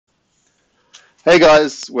Hey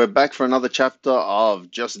guys, we're back for another chapter of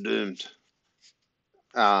Just Doomed.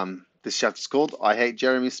 This chapter's called I Hate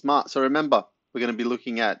Jeremy Smart. So remember, we're going to be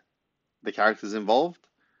looking at the characters involved.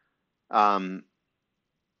 Um,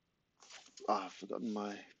 I've forgotten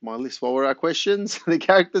my list. What were our questions? The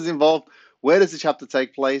characters involved, where does the chapter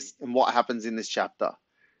take place, and what happens in this chapter.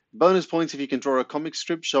 Bonus points if you can draw a comic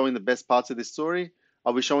strip showing the best parts of this story.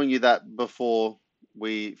 I'll be showing you that before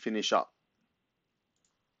we finish up.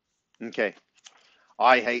 Okay,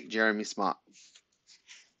 I hate Jeremy Smart.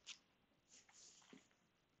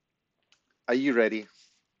 Are you ready?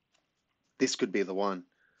 This could be the one.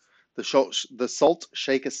 The Salt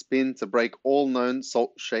Shaker spin to break all known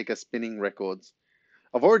Salt Shaker spinning records.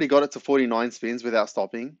 I've already got it to 49 spins without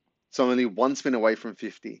stopping, so I'm only one spin away from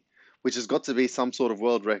 50, which has got to be some sort of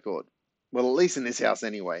world record. Well, at least in this house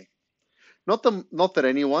anyway. Not that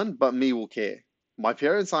anyone but me will care. My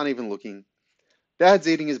parents aren't even looking. Dad's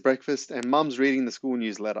eating his breakfast and Mum's reading the school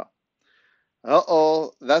newsletter.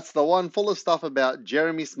 Uh-oh, that's the one full of stuff about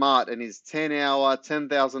Jeremy Smart and his 10-hour,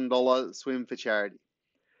 $10,000 swim for charity.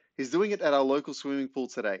 He's doing it at our local swimming pool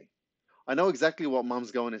today. I know exactly what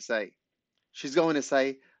Mum's going to say. She's going to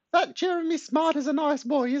say, "That Jeremy Smart is a nice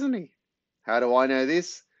boy, isn't he?" How do I know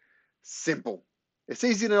this? Simple. It's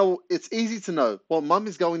easy to know what Mum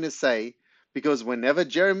is going to say because whenever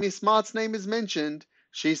Jeremy Smart's name is mentioned,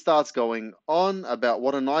 she starts going on about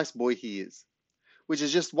what a nice boy he is, which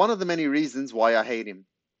is just one of the many reasons why I hate him.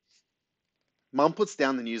 Mum puts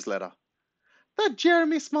down the newsletter. "That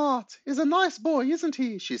Jeremy Smart is a nice boy, isn't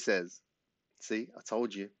he?" she says. See, I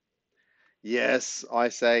told you. Yes, I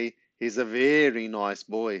say, he's a very nice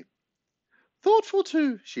boy. Thoughtful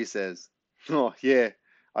too, she says. Oh, yeah,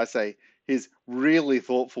 I say, he's really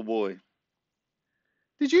thoughtful boy.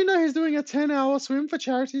 Did you know he's doing a 10-hour swim for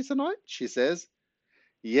charity tonight? She says.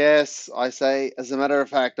 Yes, I say, as a matter of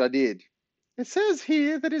fact, I did. It says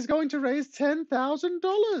here that he's going to raise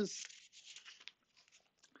 $10,000.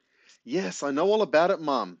 Yes, I know all about it,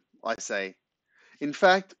 Mum, I say. In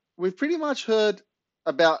fact, we've pretty much heard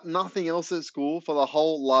about nothing else at school for the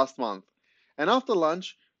whole last month. And after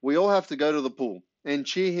lunch, we all have to go to the pool and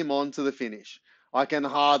cheer him on to the finish. I can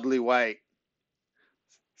hardly wait.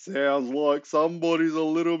 Sounds like somebody's a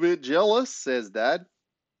little bit jealous, says Dad.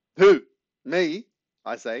 Who? Me?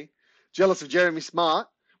 I say. Jealous of Jeremy Smart?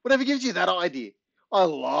 Whatever gives you that idea? I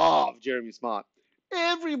love Jeremy Smart.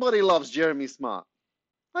 Everybody loves Jeremy Smart.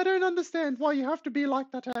 I don't understand why you have to be like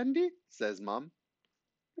that, Andy, says Mum.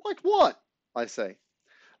 Like what? I say.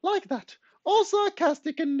 Like that. All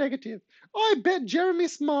sarcastic and negative. I bet Jeremy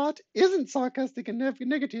Smart isn't sarcastic and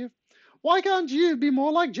negative. Why can't you be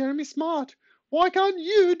more like Jeremy Smart? Why can't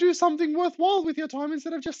you do something worthwhile with your time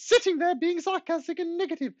instead of just sitting there being sarcastic and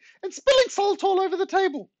negative and spilling salt all over the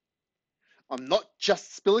table? I'm not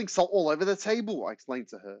just spilling salt all over the table, I explained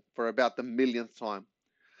to her for about the millionth time.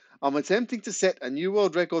 I'm attempting to set a new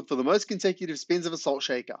world record for the most consecutive spins of a salt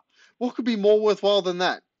shaker. What could be more worthwhile than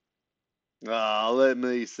that? Ah, let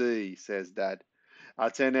me see, says Dad. A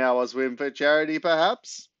 10-hour swim for charity,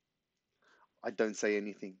 perhaps? I don't say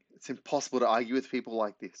anything. It's impossible to argue with people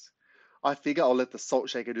like this. I figure I'll let the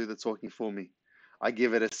salt shaker do the talking for me. I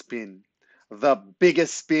give it a spin. The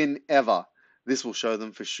biggest spin ever. This will show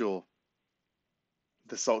them for sure.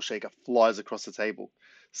 The salt shaker flies across the table,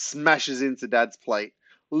 smashes into Dad's plate,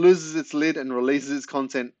 loses its lid, and releases its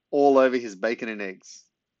content all over his bacon and eggs.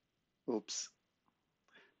 Oops.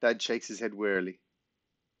 Dad shakes his head wearily.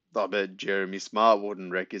 I bet Jeremy Smart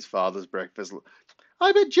wouldn't wreck his father's breakfast.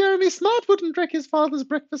 I bet Jeremy Smart wouldn't wreck his father's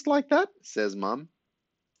breakfast like that, says Mum.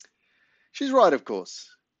 She's right, of course.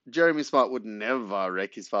 Jeremy Smart would never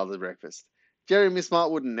wreck his father's breakfast. Jeremy Smart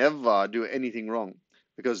would never do anything wrong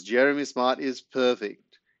because Jeremy Smart is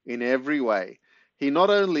perfect in every way. He not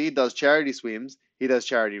only does charity swims, he does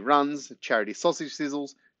charity runs, charity sausage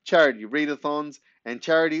sizzles, charity readathons, and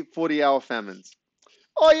charity 40-hour famines.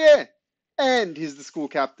 Oh, yeah! And he's the school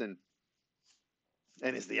captain.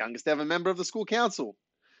 And is the youngest ever member of the school council.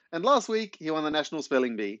 And last week, he won the National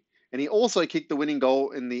Spelling Bee, and he also kicked the winning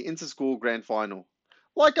goal in the inter-school grand final.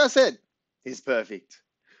 Like I said, he's perfect,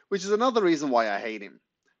 which is another reason why I hate him.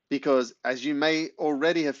 Because, as you may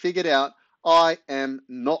already have figured out, I am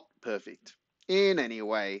not perfect in any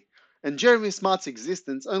way. And Jeremy Smart's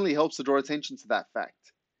existence only helps to draw attention to that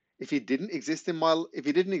fact. If he didn't exist,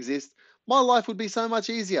 my life would be so much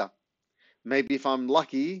easier. Maybe if I'm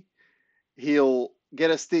lucky, he'll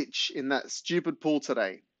get a stitch in that stupid pool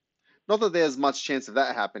today. Not that there's much chance of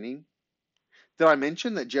that happening. Did I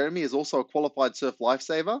mention that Jeremy is also a qualified surf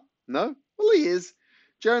lifesaver? No? Well, he is.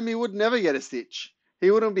 Jeremy would never get a stitch. He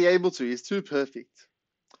wouldn't be able to. He's too perfect.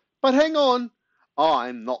 But hang on.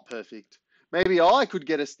 I'm not perfect. Maybe I could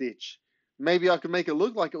get a stitch. Maybe I could make it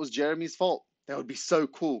look like it was Jeremy's fault. That would be so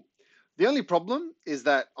cool. The only problem is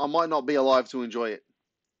that I might not be alive to enjoy it.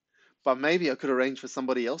 But maybe I could arrange for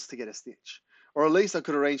somebody else to get a stitch. Or at least I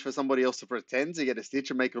could arrange for somebody else to pretend to get a stitch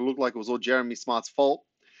and make it look like it was all Jeremy Smart's fault.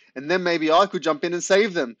 And then maybe I could jump in and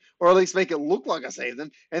save them. Or at least make it look like I saved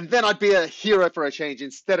them. And then I'd be a hero for a change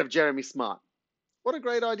instead of Jeremy Smart. What a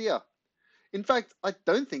great idea. In fact, I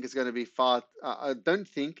don't think it's going to be I don't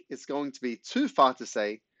think it's going to be too far to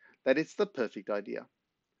say that it's the perfect idea.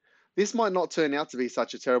 This might not turn out to be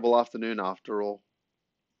such a terrible afternoon after all.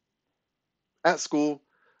 At school,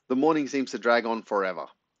 the morning seems to drag on forever.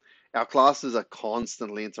 Our classes are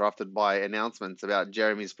constantly interrupted by announcements about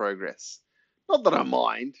Jeremy's progress. Not that I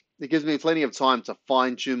mind, it gives me plenty of time to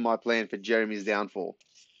fine tune my plan for Jeremy's downfall.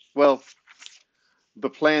 Well, the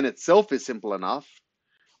plan itself is simple enough.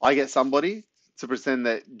 I get somebody to pretend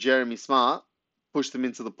that Jeremy Smart pushed them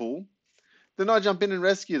into the pool. Then I jump in and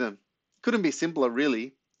rescue them. Couldn't be simpler,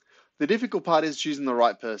 really. The difficult part is choosing the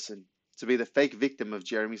right person to be the fake victim of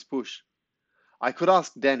Jeremy's push. I could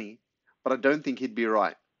ask Danny, but I don't think he'd be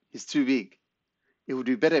right. He's too big. It would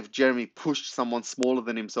be better if Jeremy pushed someone smaller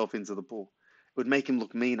than himself into the pool. It would make him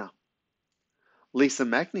look meaner. Lisa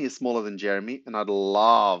Mackney is smaller than Jeremy, and I'd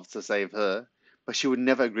love to save her, but she would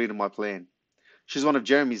never agree to my plan. She's one of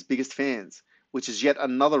Jeremy's biggest fans, which is yet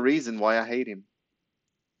another reason why I hate him.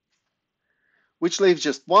 Which leaves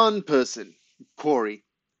just one person, Corey.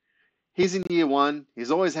 He's in year one,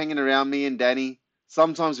 he's always hanging around me and Danny.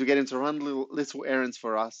 Sometimes we get him to run little errands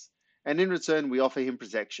for us, and in return we offer him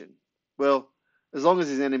protection. Well, as long as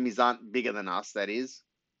his enemies aren't bigger than us, that is.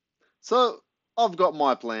 So, I've got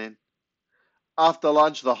my plan. After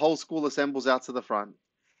lunch, the whole school assembles out to the front.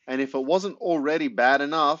 And if it wasn't already bad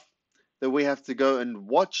enough that we have to go and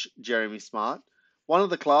watch Jeremy Smart, one of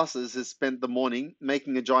the classes has spent the morning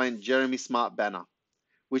making a giant Jeremy Smart banner,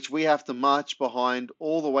 which we have to march behind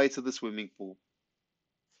all the way to the swimming pool.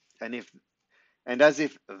 And as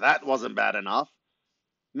if that wasn't bad enough,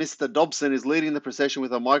 Mr. Dobson is leading the procession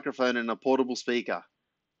with a microphone and a portable speaker.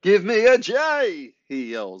 "Give me a J!"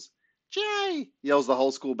 he yells. "J!" yells the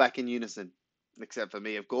whole school back in unison. Except for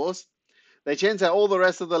me, of course. They chant out all the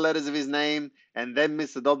rest of the letters of his name, and then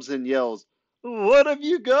Mr. Dobson yells, "What have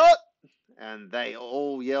you got?" And they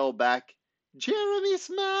all yell back, "Jeremy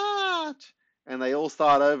Smart!" And they all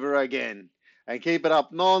start over again, and keep it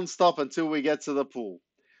up non-stop until we get to the pool.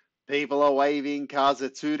 People are waving, cars are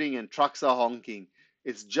tooting, and trucks are honking.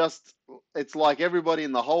 It's like everybody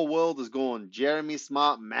in the whole world has gone Jeremy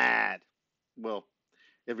Smart mad. Well,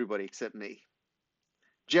 everybody except me.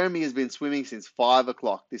 Jeremy has been swimming since 5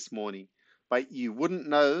 o'clock this morning, but you wouldn't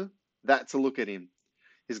know that to look at him.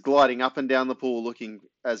 He's gliding up and down the pool looking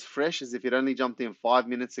as fresh as if he'd only jumped in 5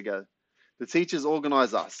 minutes ago. The teachers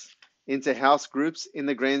organize us into house groups in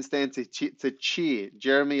the grandstand to cheer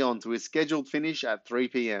Jeremy on to his scheduled finish at 3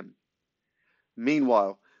 p.m.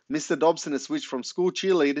 Meanwhile, Mr. Dobson has switched from school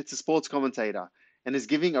cheerleader to sports commentator and is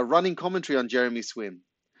giving a running commentary on Jeremy's swim.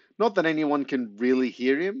 Not that anyone can really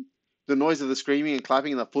hear him. The noise of the screaming and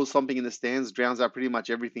clapping and the foot stomping in the stands drowns out pretty much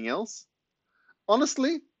everything else.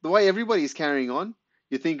 Honestly, the way everybody is carrying on,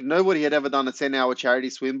 you'd think nobody had ever done a 10-hour charity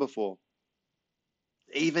swim before.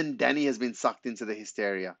 Even Danny has been sucked into the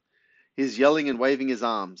hysteria. He's yelling and waving his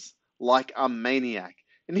arms like a maniac.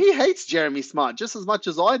 And he hates Jeremy Smart just as much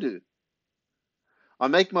as I do. I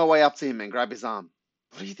make my way up to him and grab his arm.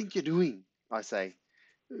 "What do you think you're doing?" I say.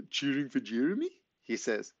 "Cheering for Jeremy?" he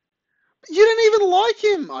says. "But you don't even like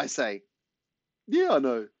him," I say. "Yeah, I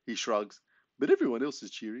know," he shrugs. "But everyone else is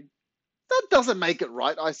cheering." "That doesn't make it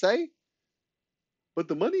right," I say. "But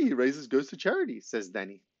the money he raises goes to charity," says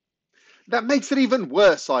Danny. "That makes it even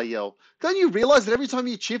worse," I yell. "Don't you realize that every time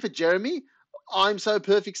you cheer for Jeremy, I'm so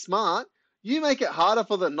perfect smart, you make it harder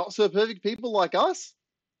for the not so perfect people like us?"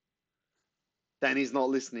 Danny's not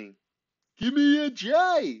listening. "Give me a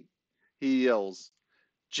J!" he yells.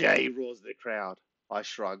 "J!" roars the crowd. I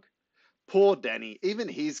shrug. Poor Danny, even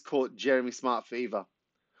he's caught Jeremy Smart fever.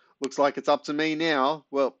 Looks like it's up to me now.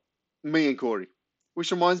 Well, me and Corey. Which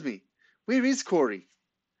reminds me, where is Corey?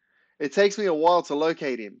 It takes me a while to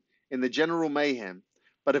locate him in the general mayhem,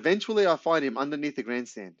 but eventually I find him underneath the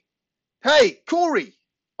grandstand. "Hey, Corey!"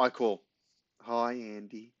 I call. "Hi,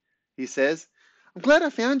 Andy," he says. "I'm glad I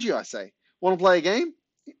found you," I say. "Want to play a game?"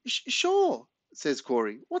 Sure," says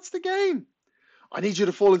Corey. "What's the game?" "I need you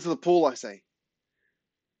to fall into the pool," I say.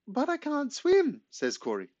 "But I can't swim," says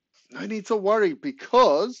Corey. "No need to worry,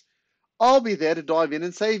 because I'll be there to dive in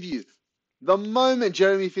and save you. The moment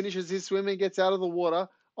Jeremy finishes his swim and gets out of the water,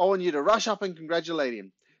 I want you to rush up and congratulate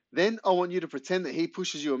him. Then I want you to pretend that he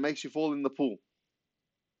pushes you and makes you fall in the pool."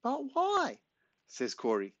 But why? Says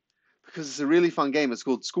Corey. Because it's a really fun game. It's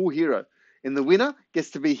called School Hero. And the winner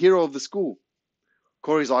gets to be hero of the school.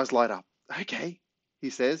 Corey's eyes light up. Okay, he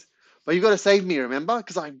says. But you've got to save me, remember?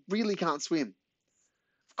 Because I really can't swim.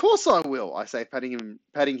 Of course I will, I say,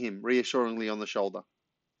 patting him reassuringly on the shoulder.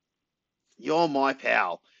 You're my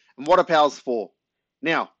pal. And what are pals for?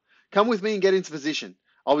 Now, come with me and get into position.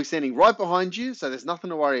 I'll be standing right behind you, so there's nothing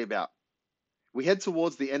to worry about. We head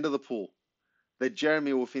towards the end of the pool that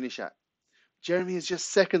Jeremy will finish at. Jeremy is just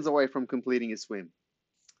seconds away from completing his swim.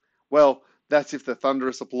 Well, that's if the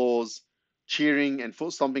thunderous applause, cheering, and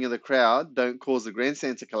foot stomping of the crowd don't cause the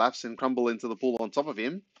grandstand to collapse and crumble into the pool on top of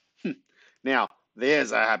him. Now,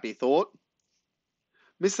 there's a happy thought.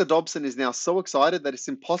 Mr. Dobson is now so excited that it's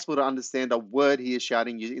impossible to understand a word he is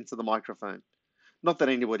shouting into the microphone. Not that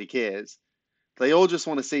anybody cares. They all just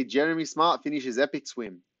want to see Jeremy Smart finish his epic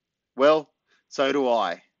swim. Well, so do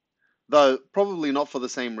I. Though probably not for the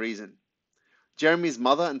same reason. Jeremy's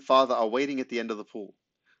mother and father are waiting at the end of the pool.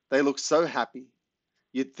 They look so happy.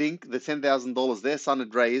 You'd think the $10,000 their son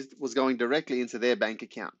had raised was going directly into their bank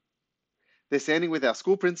account. They're standing with our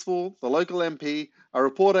school principal, the local MP, a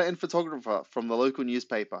reporter and photographer from the local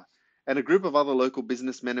newspaper, and a group of other local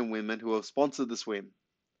businessmen and women who have sponsored the swim.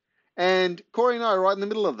 And Corey and I are right in the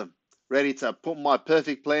middle of them, ready to put my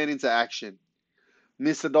perfect plan into action.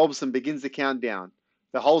 Mr. Dobson begins the countdown.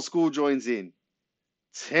 The whole school joins in.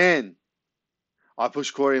 10. I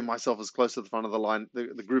push Corey and myself as close to the front of the line,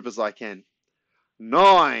 the group as I can.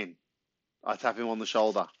 9. I tap him on the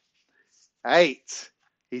shoulder. 8.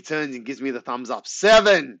 He turns and gives me the thumbs up.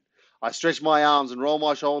 7. I stretch my arms and roll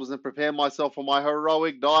my shoulders and prepare myself for my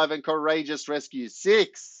heroic dive and courageous rescue.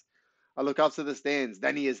 6. I look up to the stands.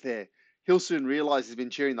 Danny is there. He'll soon realize he's been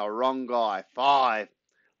cheering the wrong guy. 5.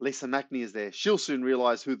 Lisa Mackney is there. She'll soon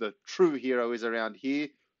realize who the true hero is around here.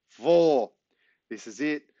 4. This is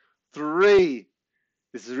it. 3.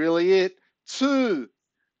 This is really it. 2.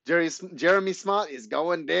 Jeremy Smart is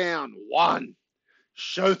going down. 1.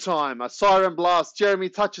 Showtime. A siren blast. Jeremy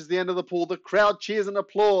touches the end of the pool. The crowd cheers and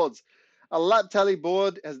applauds. A lap tally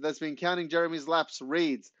board that's been counting Jeremy's laps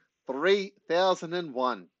reads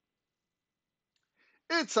 3,001.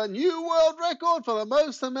 It's a new world record for the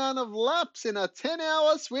most amount of laps in a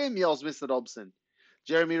 10-hour swim, yells Mr. Dobson.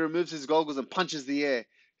 Jeremy removes his goggles and punches the air.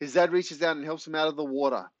 His dad reaches down and helps him out of the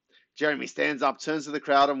water. Jeremy stands up, turns to the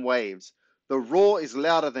crowd and waves. The roar is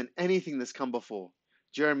louder than anything that's come before.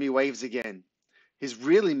 Jeremy waves again. He's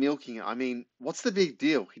really milking it. I mean, what's the big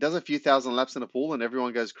deal? He does a few thousand laps in a pool and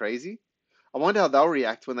everyone goes crazy. I wonder how they'll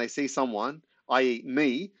react when they see someone, i.e.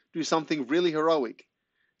 me, do something really heroic.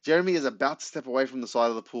 Jeremy is about to step away from the side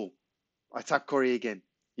of the pool. I tap Corey again.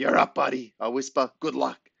 You're up, buddy, I whisper. Good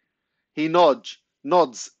luck. He nods,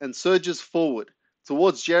 and surges forward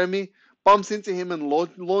towards Jeremy, bumps into him and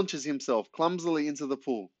launches himself clumsily into the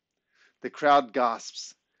pool. The crowd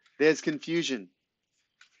gasps. There's confusion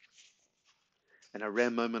and a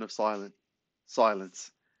rare moment of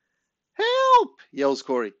silence. Help! Yells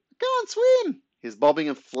Corey. I can't swim! He's bobbing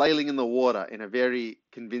and flailing in the water in a very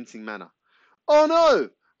convincing manner. Oh no!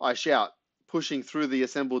 I shout, pushing through the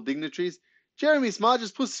assembled dignitaries. Jeremy Smart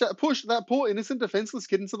just pushed that poor innocent defenseless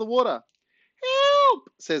kid into the water. Help!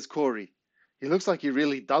 Says Corey. He looks like he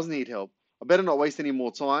really does need help. I better not waste any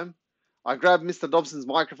more time. I grab Mr. Dobson's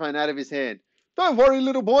microphone out of his hand. Don't worry,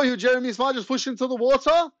 little boy who Jeremy Smart just pushed into the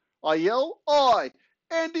water. I yell.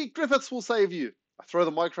 Andy Griffiths will save you. I throw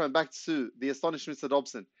the microphone back to the astonished Mr.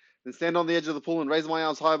 Dobson, then stand on the edge of the pool and raise my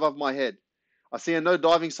arms high above my head. I see a no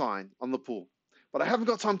diving sign on the pool, but I haven't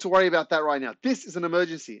got time to worry about that right now. This is an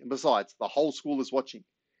emergency, and besides, the whole school is watching.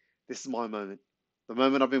 This is my moment, the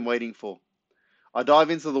moment I've been waiting for. I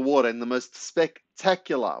dive into the water in the most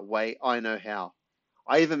spectacular way I know how.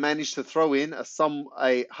 I even managed to throw in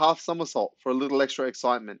a half somersault for a little extra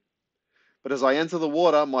excitement. But as I enter the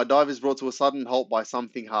water, my dive is brought to a sudden halt by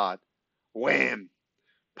something hard. Wham!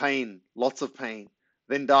 Pain, lots of pain.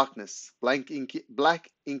 Then darkness, black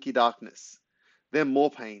inky darkness. Then more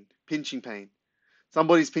pain, pinching pain.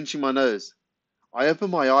 Somebody's pinching my nose. I open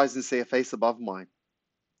my eyes and see a face above mine.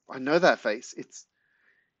 I know that face.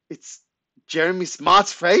 It's Jeremy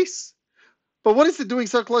Smart's face? But what is it doing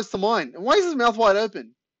so close to mine? And why is his mouth wide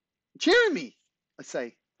open? Jeremy, I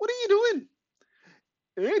say, what are you doing?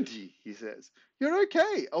 Andy, he says, you're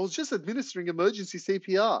okay. I was just administering emergency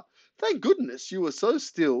CPR. Thank goodness you were so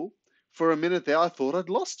still. For a minute there, I thought I'd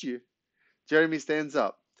lost you. Jeremy stands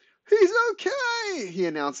up. He's okay, he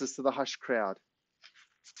announces to the hushed crowd.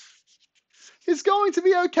 He's going to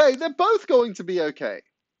be okay. They're both going to be okay.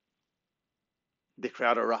 The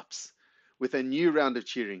crowd erupts with a new round of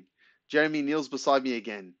cheering. Jeremy kneels beside me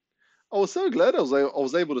again. I was so glad I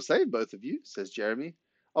was able to save both of you, says Jeremy.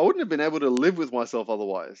 I wouldn't have been able to live with myself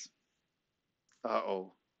otherwise.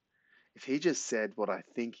 Uh-oh. If he just said what I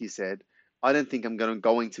think he said, I don't think I'm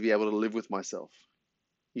going to be able to live with myself.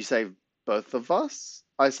 You saved both of us,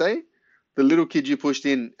 I say? The little kid you pushed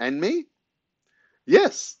in and me?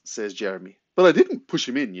 Yes, says Jeremy. But I didn't push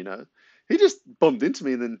him in, you know. He just bumped into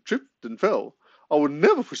me and then tripped and fell. I would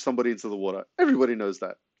never push somebody into the water. Everybody knows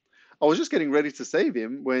that. I was just getting ready to save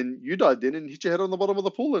him when you dived in and hit your head on the bottom of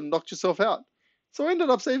the pool and knocked yourself out. So I ended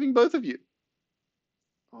up saving both of you.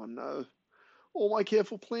 Oh no. All my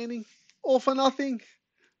careful planning. All for nothing.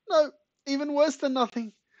 No, even worse than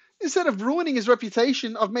nothing. Instead of ruining his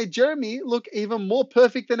reputation, I've made Jeremy look even more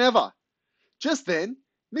perfect than ever. Just then,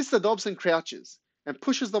 Mr. Dobson crouches and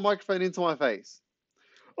pushes the microphone into my face.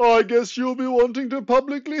 I guess you'll be wanting to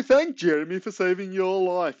publicly thank Jeremy for saving your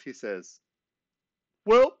life, he says.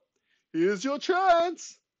 Well, here's your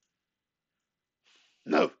chance.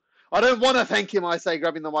 No, I don't want to thank him, I say,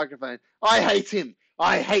 grabbing the microphone. I hate him.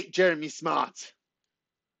 I hate Jeremy Smart.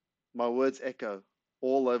 My words echo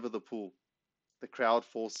all over the pool. The crowd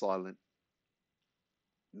falls silent.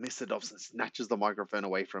 Mr. Dobson snatches the microphone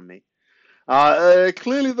away from me.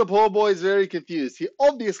 Clearly, the poor boy is very confused. He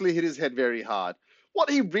obviously hit his head very hard. What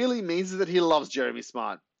he really means is that he loves Jeremy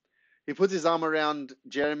Smart. He puts his arm around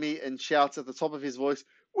Jeremy and shouts at the top of his voice,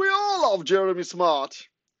 "We all love Jeremy Smart!"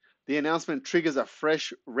 The announcement triggers a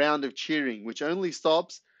fresh round of cheering, which only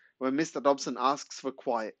stops when Mr. Dobson asks for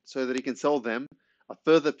quiet so that he can tell them a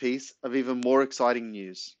further piece of even more exciting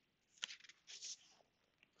news.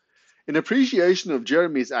 In appreciation of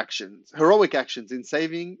Jeremy's heroic actions in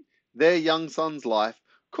saving their young son's life,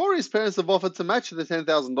 Corey's parents have offered to match the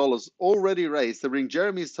 $10,000 already raised to bring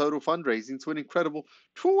Jeremy's total fundraising to an incredible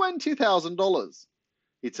 $20,000.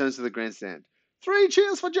 He turns to the grandstand. 3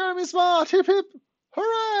 cheers for Jeremy Smart! Hip hip!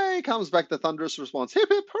 Hooray! Comes back the thunderous response. Hip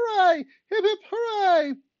hip hooray! Hip hip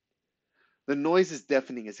hooray! The noise is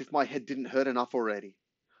deafening, as if my head didn't hurt enough already.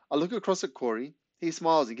 I look across at Corey. He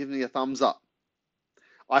smiles and gives me a thumbs up.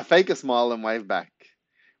 I fake a smile and wave back.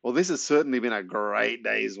 Well, this has certainly been a great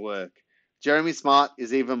day's work. Jeremy Smart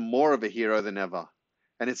is even more of a hero than ever,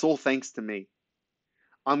 and it's all thanks to me.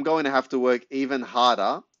 I'm going to have to work even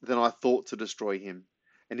harder than I thought to destroy him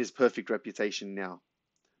and his perfect reputation now.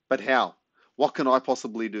 But how? What can I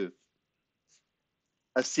possibly do?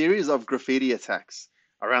 A series of graffiti attacks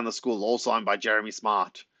around the school, all signed by Jeremy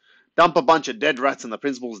Smart. Dump a bunch of dead rats on the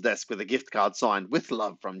principal's desk with a gift card signed "With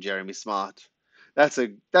love from Jeremy Smart."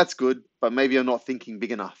 That's good, but maybe I'm not thinking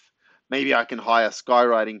big enough. Maybe I can hire a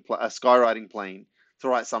skywriting plane to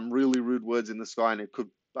write some really rude words in the sky, and it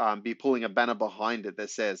could be pulling a banner behind it that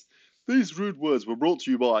says, "These rude words were brought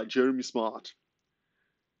to you by Jeremy Smart."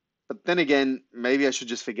 But then again, maybe I should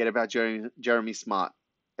just forget about Jeremy Smart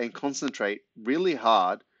and concentrate really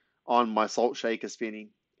hard on my salt shaker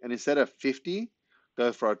spinning. And instead of 50,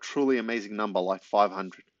 go for a truly amazing number like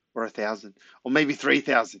 500 or 1,000 or maybe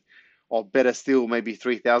 3,000. Or better still, maybe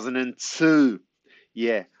 3,002.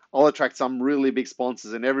 Yeah, I'll attract some really big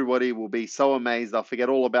sponsors and everybody will be so amazed they'll forget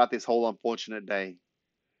all about this whole unfortunate day.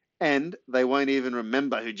 And they won't even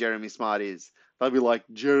remember who Jeremy Smart is. They'll be like,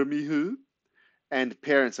 "Jeremy who?" And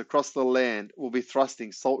parents across the land will be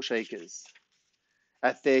thrusting salt shakers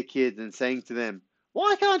at their kids and saying to them,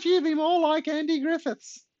 "Why can't you be more like Andy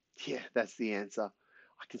Griffiths?" Yeah, that's the answer.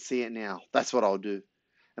 I can see it now. That's what I'll do.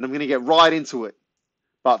 And I'm going to get right into it.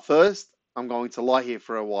 But first, I'm going to lie here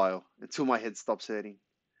for a while until my head stops hurting.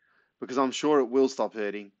 Because I'm sure it will stop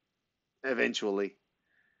hurting eventually.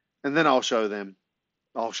 And then I'll show them.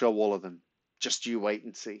 I'll show all of them. Just you wait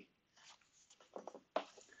and see.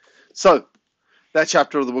 So, that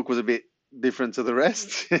chapter of the book was a bit different to the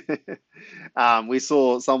rest. We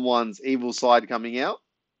saw someone's evil side coming out.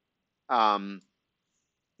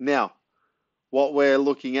 Now, what we're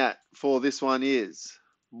looking at for this one is,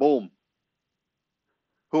 boom.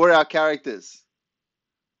 Who are our characters?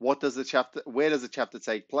 Where does the chapter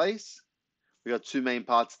take place? We got 2 main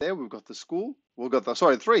parts there. We've got the school. We've got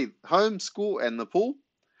 3, home, school, and the pool.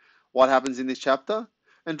 What happens in this chapter?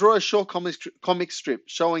 And draw a short comic strip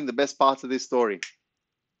showing the best parts of this story.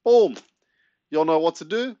 Boom. You'll know what to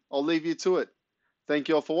do. I'll leave you to it. Thank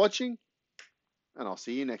you all for watching, and I'll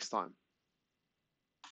see you next time.